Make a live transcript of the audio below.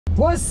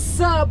What's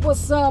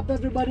up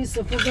everybody? It's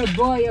your favorite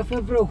boy, your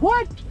favorite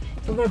what?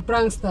 Favorite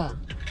prankster.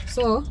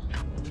 So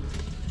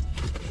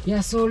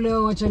yeah, so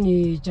leo wacha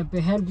ni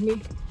chape help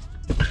me.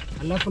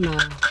 Alafu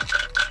na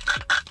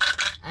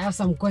I have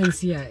some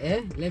coins here,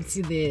 eh? Let's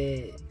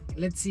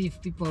see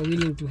if people are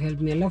willing to help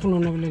me. Alafu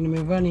naona vile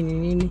nimevaa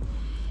nini.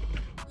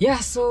 Yeah,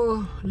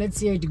 so let's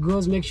see how it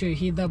goes. Make sure you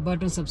hit that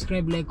button,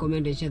 subscribe, like,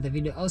 comment, and share the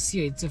video. I'll see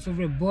you. It's your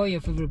favorite boy,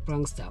 your favorite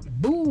prankster.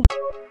 Boom!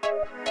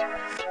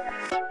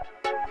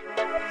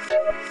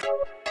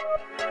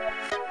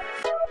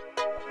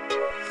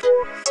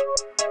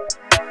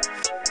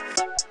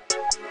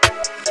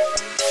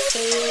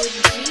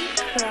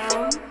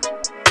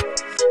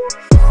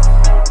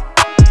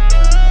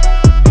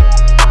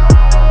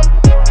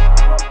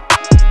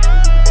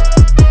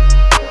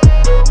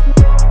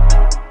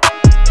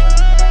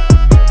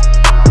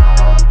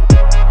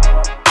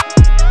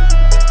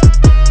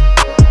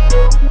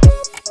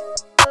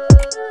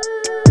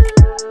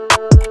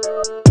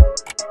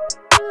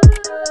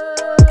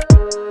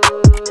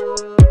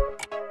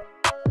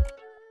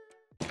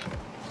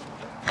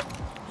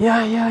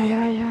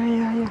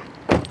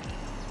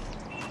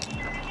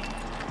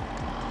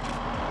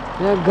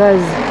 Yeah,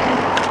 guys.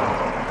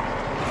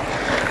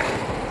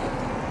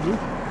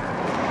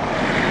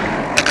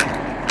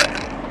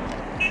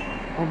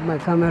 Hope my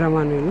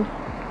cameraman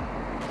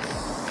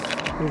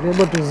will be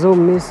able to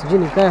zoom this.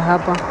 Jini kai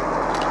hapa.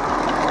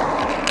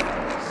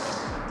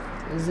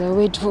 As I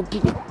wait for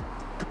people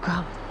to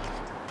come.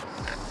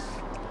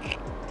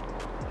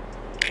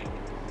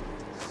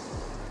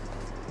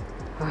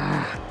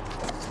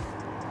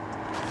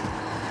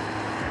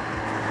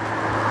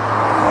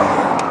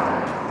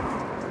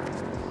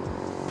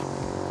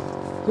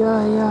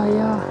 Yeah.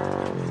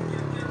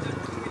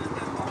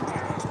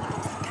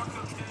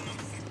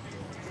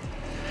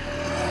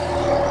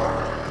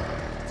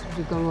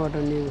 Sijui kama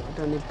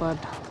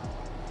watanipata.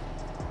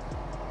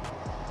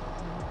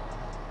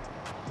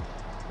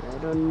 I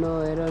don't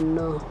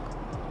know.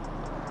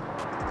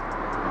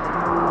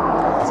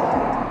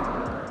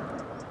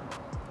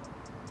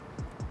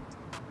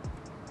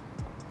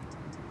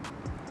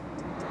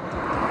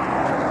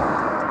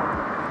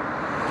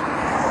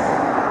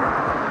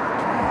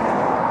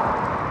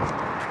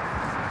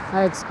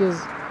 Hi,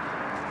 excuse.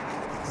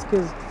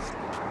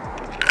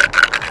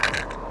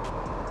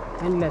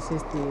 Kindly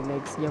assist me,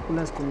 like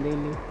sijakula siku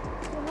mbili.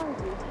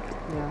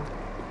 Yeah.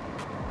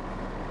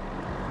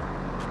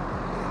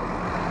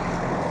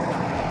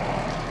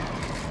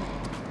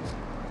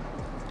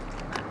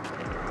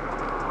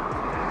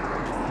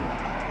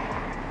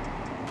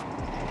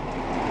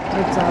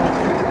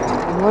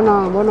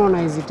 Mbona una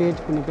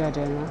hesitate kunipea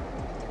tena?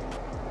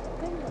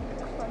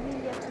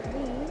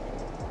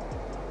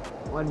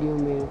 What do you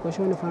mean? Kwa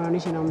sure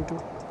unifananishe na mtu?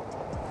 No,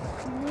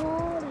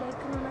 like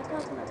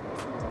unakaa kuna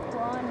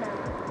kuona.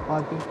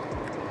 Wapi?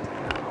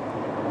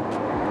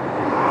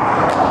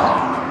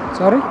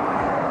 Sorry?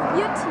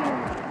 YouTube.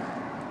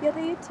 You're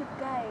the YouTube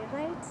guy,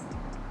 right?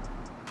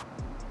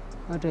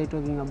 What are you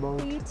talking about?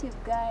 The YouTube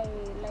guy,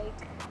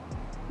 like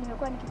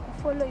nimekuwa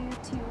nikikufollow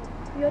YouTube.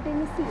 You're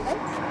Denny-c,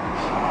 right?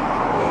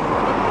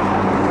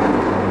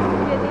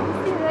 You're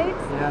Denny-c, right?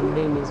 Yeah, I'm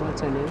Denny-c.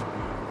 What's your name?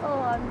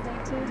 Oh, I'm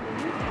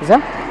Zaituni. Is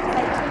that?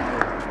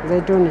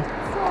 Zaituni. So,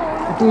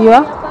 Tiwa?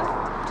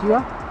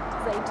 Zaituni.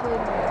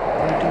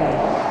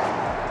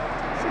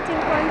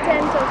 Shooting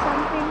content or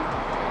something?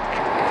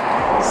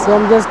 So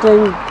I'm just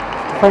trying to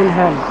find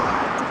help.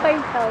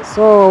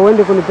 So when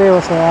do you pay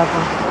also hapa?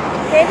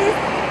 Dennis,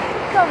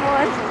 come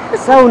on.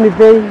 Sasa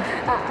unipei.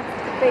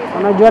 Pay.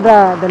 Unajua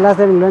hata the last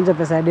time nilianza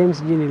pesa ya dem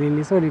sijui ni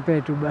lini, so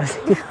nipei tu basi.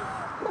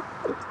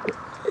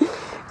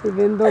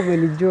 Even though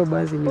nilijua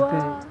basi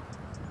nipei.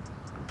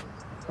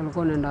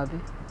 Ulikuwa unaenda wapi?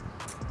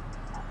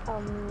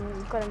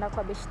 Niko naenda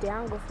kwa beshte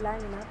yangu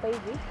fulani na hapa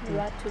hivi ni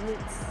watu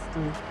meet.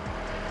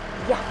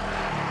 Yeah.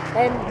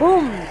 And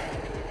boom.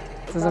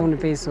 Sasa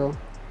unipei so.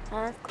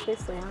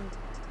 Pesa yangu.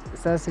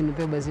 Sasa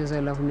unipei basi hiyo,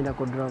 alafu mimi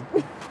nako drop.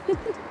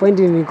 Point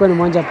nilikuwa ni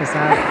mwanja pesa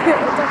yako.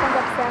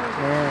 Utapanga pesa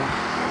yangu. Yeah.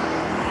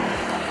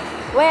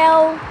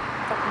 Well,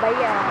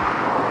 takubaya.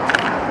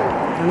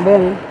 Unibaya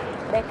nini?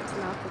 Back to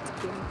now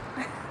kutikia.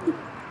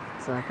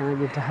 Sasa kana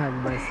gitahag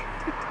basi.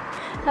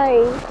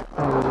 Hi.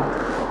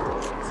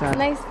 Sasa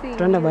Nice thing.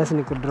 Tuenda basi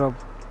ni kudrop.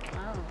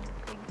 Wow,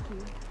 thank you.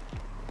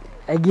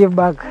 I give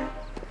back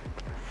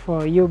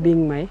for you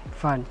being my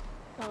fan.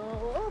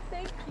 Oh,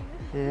 thank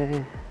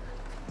you.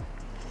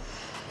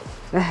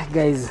 Yeah.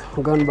 Guys,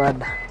 gone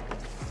bad.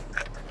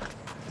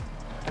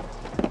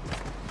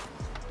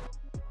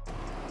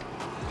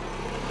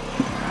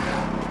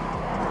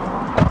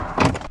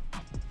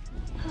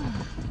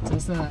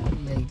 Sasa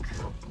like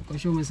kwa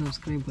sure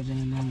umesubscribe kwa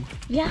channel yangu?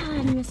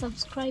 Yeah,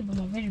 nimesubscribe. I'm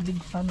a very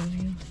big fan of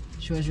you.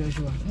 Sure.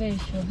 Very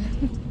sure.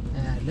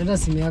 Let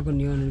us simu yako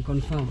nione ni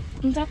confirm.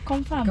 Nitaka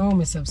confirm. Kama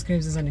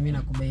umesubscribe sasa ni mimi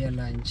nakubaia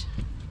lunch.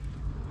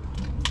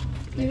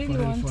 You really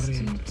want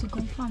to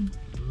confirm?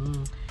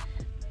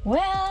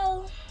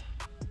 Well,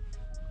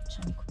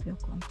 shall I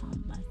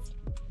confirm basi.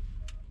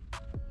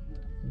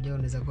 Ndio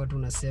unaweza kuwa tu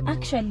unasema.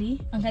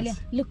 Actually, angalia,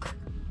 look.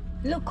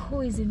 Look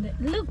who is in the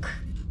look.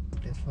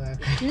 The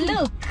fuck.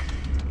 Look.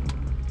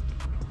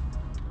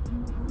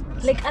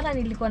 Like hata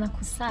nilikuwa na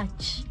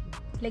kusearch.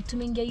 Like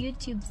tumeingia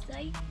YouTube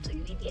site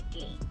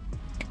immediately.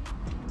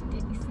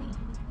 Denny-c.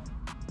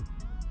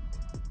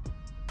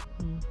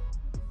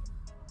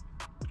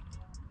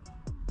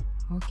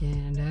 Okay,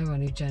 and I have a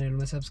new channel.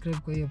 My subscribe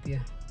kwa hiyo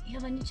pia. You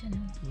have a new channel?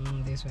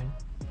 This one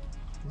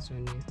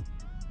here.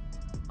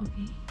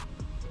 Okay.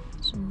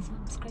 So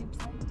subscribe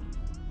site.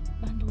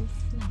 Bundles.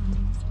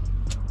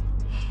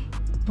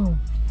 Boom.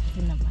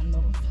 In a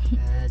bundle.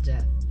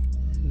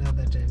 Now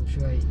that I'm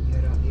sure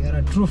you're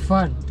a true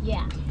fan.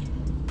 Yeah.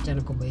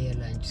 Chana ko buy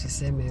lunch.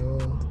 Siseme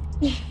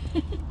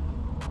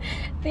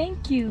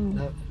Thank you.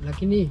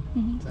 Lakini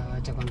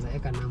acha kwanza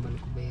eka namba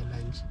nikubuy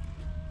lunch.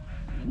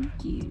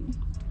 Thank you.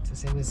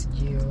 Siseme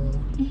sijio.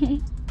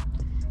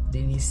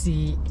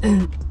 Denny-c.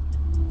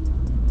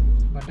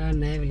 Bata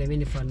na vile mimi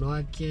ni fan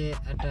wake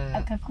hata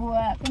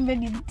akakuwa kumbe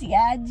ni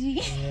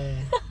mtiaji.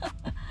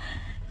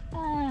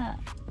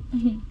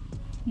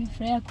 Ni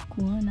furaha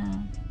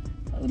kukuona.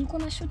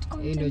 Ulikuwa na shoot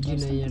content. Ndio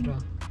jina yenyewe.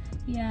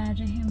 Yeah,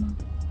 Rehema.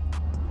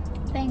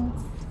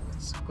 Thanks.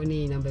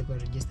 Kwani namba iko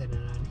registered na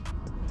nani?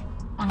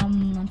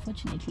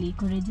 Unfortunately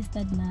iko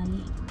registered na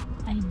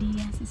ID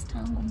ya sister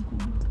yangu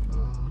mkubwa.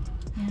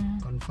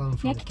 Yeah. Confirm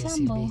from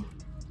KCB.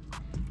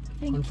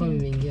 Confirm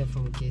imeingia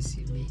from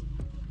KCB.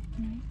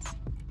 Right.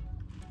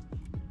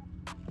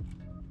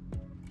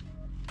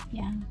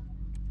 Yeah.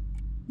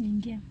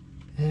 Imeingia.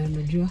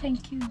 Unajua?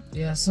 Thank you.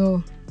 Yeah,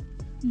 so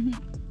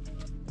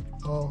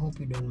hope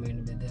you don't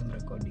mind that I'm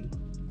recording.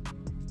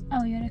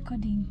 Oh, you're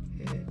recording?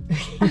 Yeah.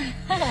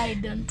 I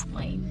don't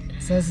mind.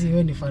 Sasa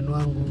wewe ni fan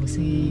wangu,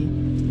 si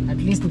at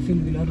least feel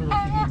vile watu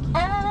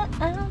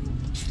wanafeel.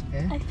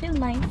 I feel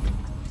nice.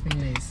 Feel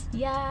nice.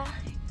 Yeah.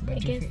 But I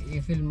guess.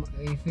 you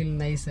feel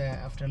nice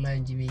after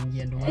lunch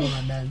imeingia ndio maana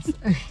una dance.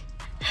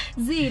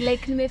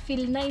 Like nime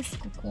feel nice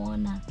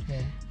kukuona.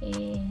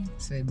 Yeah.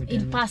 So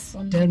in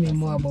person. Tell me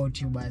more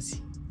about you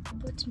basi.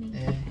 About me.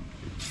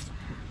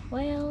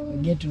 Well,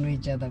 we get to know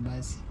each other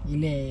basi.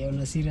 Ile on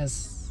a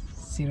serious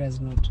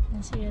note. On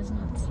a serious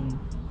note.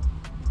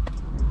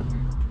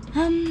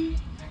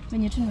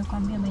 When you tu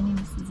nimekwambia my name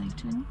is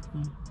Zaituni.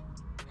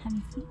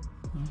 Hamisi.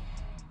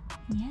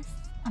 Yes,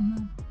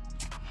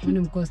 Mimi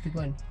mkosti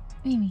kwani?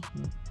 Mimi.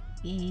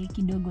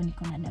 Kidogo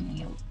niko na damu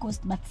ya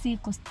coast, but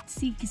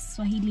si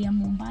Kiswahili ya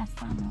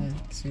Mombasa no.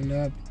 Kiswahili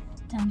wapi?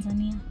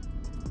 Tanzania.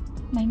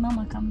 My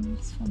mama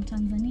comes from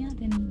Tanzania,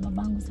 then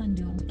babangu sasa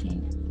ndio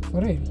Mkenya.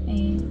 For real?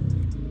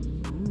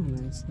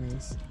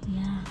 Nice.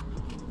 Yeah.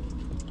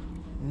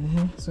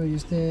 So you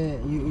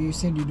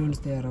said you don't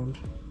stay around,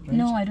 right?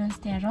 No, I don't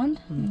stay around.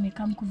 We may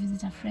come to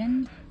visit a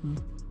friend.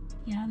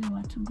 Yeah, we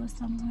want to go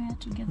somewhere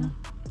together.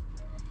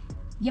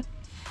 Yep.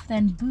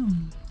 Then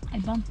boom, I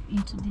bump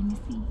into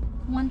Denny-c,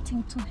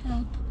 wanting to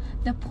help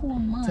the poor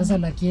man. Sasa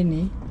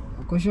lakini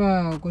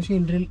ukoshwa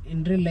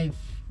in real life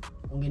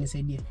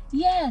ungenisaidia?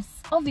 Yes,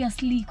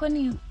 obviously.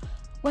 Kwani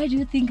why do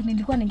you think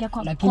nilikuwa naingia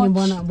kwa lakini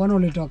mbona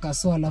ulitoka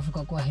so alafu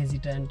kakuwa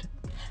hesitant?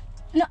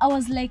 No, I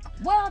was like,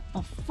 what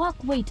the fuck?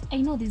 Wait,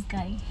 I know this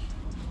guy.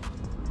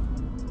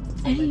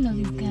 I didn't know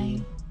this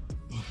guy.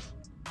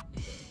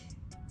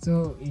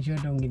 So, in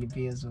short,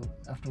 ungenipea so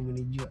after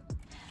ungenijua.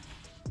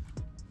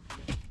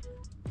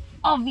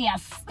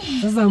 Obvious.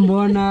 Sasa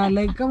mbona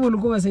like kama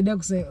ulikuwa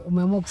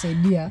umeamua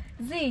kusaidia,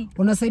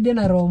 unasaidia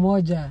na roho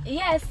moja.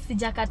 Yes,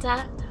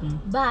 sijakataa.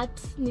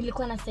 But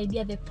nilikuwa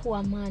nasaidia the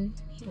poor man.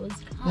 He was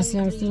hungry.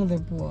 I'm still the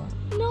poor.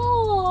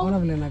 No. Ona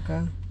vile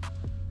nakaa.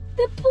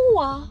 The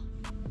poor.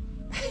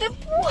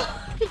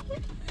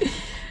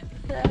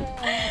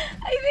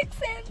 I make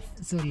sense.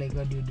 So like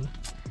what do you do?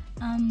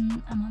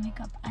 I'm a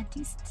makeup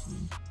artist.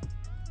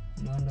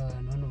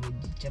 Naona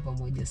umejichapa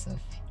moja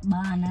safi.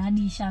 Bana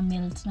hadi isha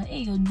melt na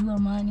jua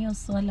man hiyo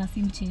sola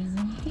si mchezo.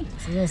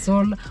 Sasa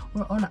sola,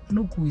 ona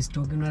look who is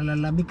talking,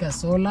 unalalamika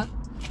sola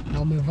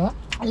na umevaa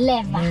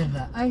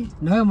leather. Ai,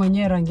 na wewe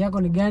mwenyewe rangi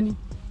yako ni gani?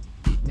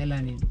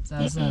 Melanin.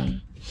 Sasa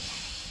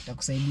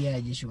takusaidia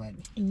aje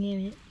shwari?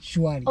 Yenyewe.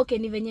 Shwari. Okay,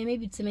 ni venye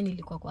maybe tuseme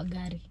nilikuwa kwa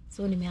gari.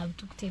 So nime have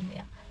to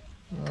kutembea.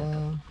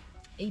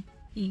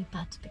 Hii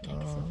part peke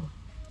yake so.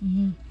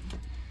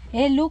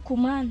 Hey, look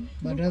man.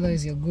 But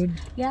otherwise you're good?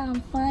 Yeah,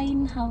 I'm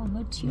fine. How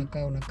about you?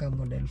 Unaka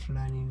model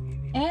fulani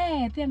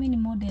nini? Pia mimi ni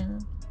model.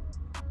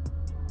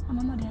 I'm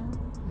a model.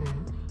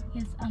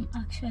 Yes, I'm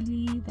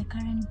actually the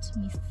current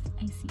Miss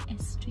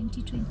ICS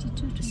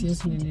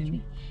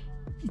 2022-2023.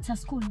 It's a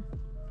school.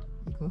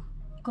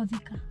 Iko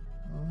Thika.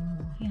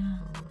 Yeah.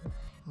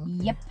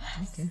 Okay. Yep.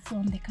 Okay. So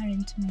I'm the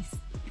current Miss.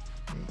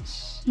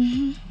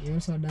 You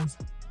also a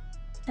dancer?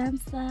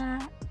 Dancer.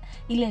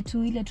 Ile tu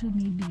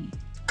maybe.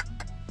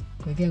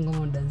 Kweke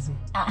ngoma dansi.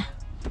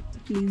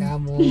 Please.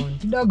 Come on.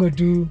 Kidogo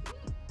tu.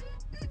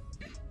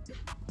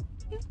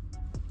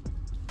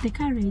 The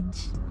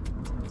courage.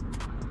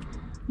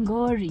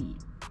 Ngori.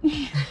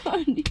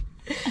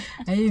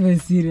 Are you even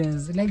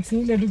serious? Like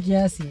singile tu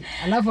kiasi.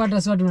 Alafu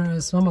hata sio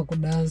tunasimama ku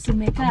dance.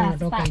 Tumekaa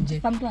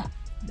nje. Sampa.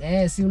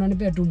 Si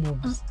unanipea tu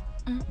moves.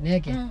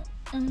 Neke.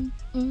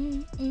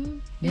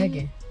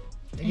 Nieke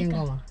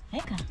ngoma.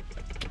 Eka.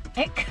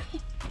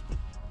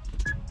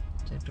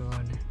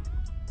 Tuone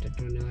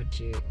what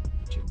you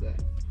got.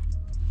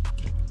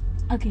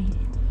 Okay.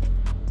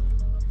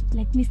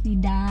 Like Miss the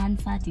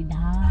dance. Panda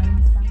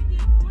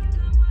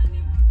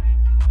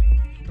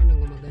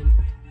ngoma gani?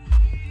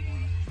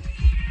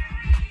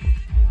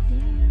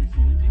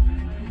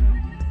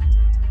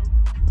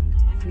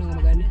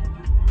 Ngoma gani?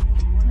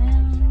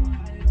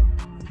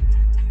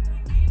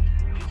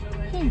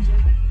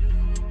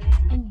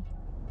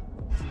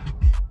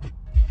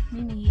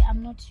 Maybe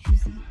I'm not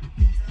choosing.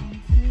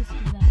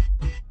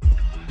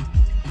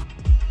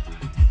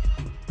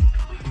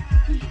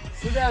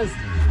 Dance.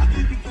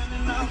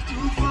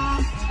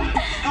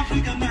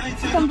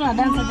 Come to a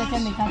dance that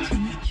can make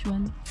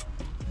actually.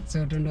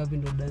 So don't have to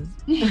dance.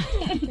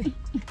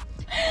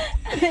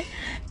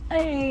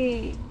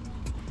 Hey.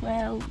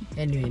 Well.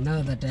 Anyway,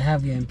 now that I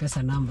have your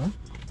M-Pesa number,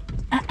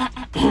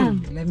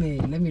 let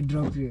me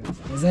drop you.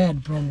 As I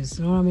had promised.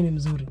 You know what I mean,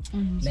 mzuri.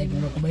 Like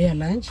nimekubaia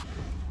lunch,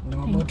 and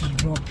I'm about to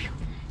drop you.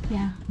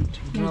 Yeah.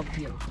 Drop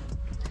you.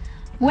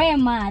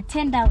 Wema,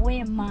 tenda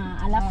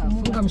wema, alafu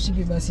Mungu. Funga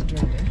mshipi basi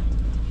twende.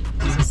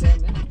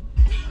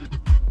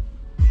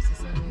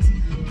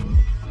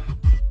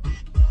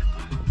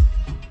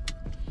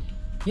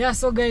 Yeah,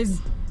 so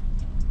guys,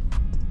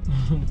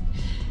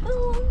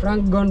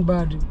 prank gone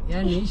bad.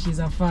 Yani, she's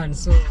a fan.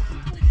 So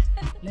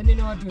let me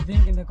know what you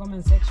think in the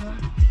comment section.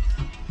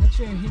 Make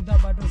sure you hit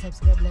that button,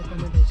 subscribe, like,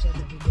 comment, and share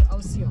the video.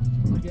 I'll see you.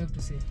 What do you have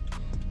to say?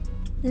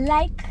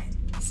 Like,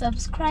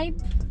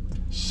 subscribe,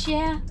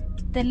 share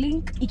the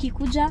link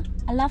ikikuja,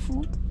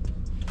 alafu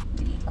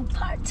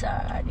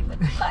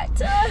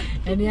nimekupata.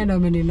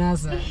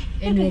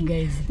 Anyway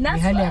guys, ni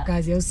hali ya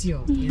kazi, au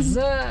sio?